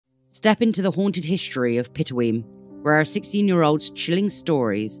Step into the haunted history of Pittenweem, where a 16-year-old's chilling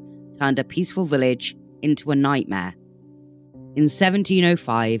stories turned a peaceful village into a nightmare. In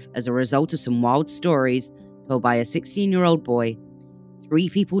 1705, as a result of some wild stories told by a 16-year-old boy, 3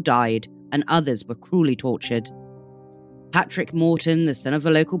 people died and others were cruelly tortured. Patrick Morton, the son of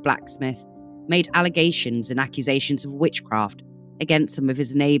a local blacksmith, made allegations and accusations of witchcraft against some of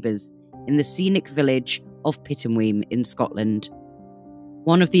his neighbours in the scenic village of Pittenweem in Scotland.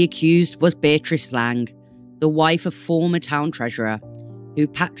 One of the accused was Beatrice Laing, the wife of former town treasurer, who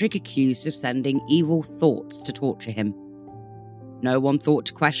Patrick accused of sending evil thoughts to torture him. No one thought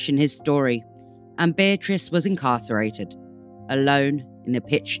to question his story, and Beatrice was incarcerated, alone in a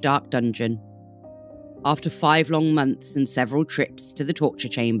pitch-dark dungeon. After 5 long months and several trips to the torture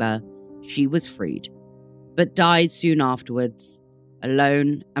chamber, she was freed, but died soon afterwards,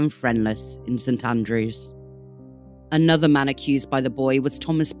 alone and friendless in St Andrews. Another man accused by the boy was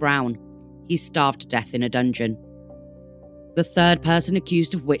Thomas Brown. He starved to death in a dungeon. The third person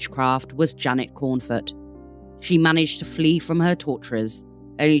accused of witchcraft was Janet Cornfoot. She managed to flee from her torturers,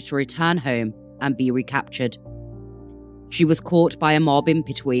 only to return home and be recaptured. She was caught by a mob in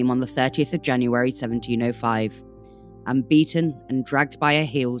Pittenweem on the 30th of January 1705, and beaten and dragged by her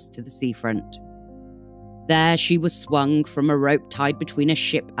heels to the seafront. There she was swung from a rope tied between a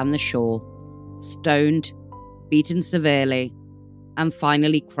ship and the shore, stoned, beaten severely, and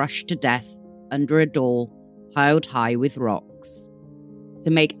finally crushed to death under a door piled high with rocks.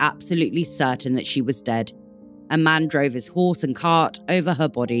 To make absolutely certain that she was dead, a man drove his horse and cart over her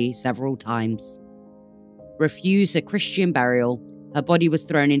body several times. Refused a Christian burial, her body was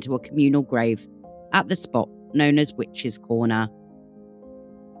thrown into a communal grave at the spot known as Witch's Corner.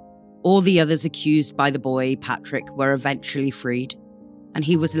 All the others accused by the boy, Patrick, were eventually freed, and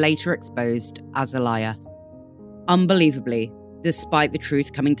he was later exposed as a liar. Unbelievably, despite the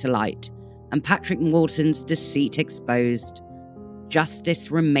truth coming to light and Patrick Morton's deceit exposed,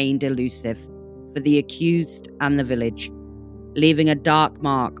 justice remained elusive for the accused and the village, leaving a dark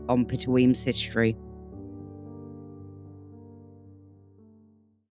mark on Pittenweem's history.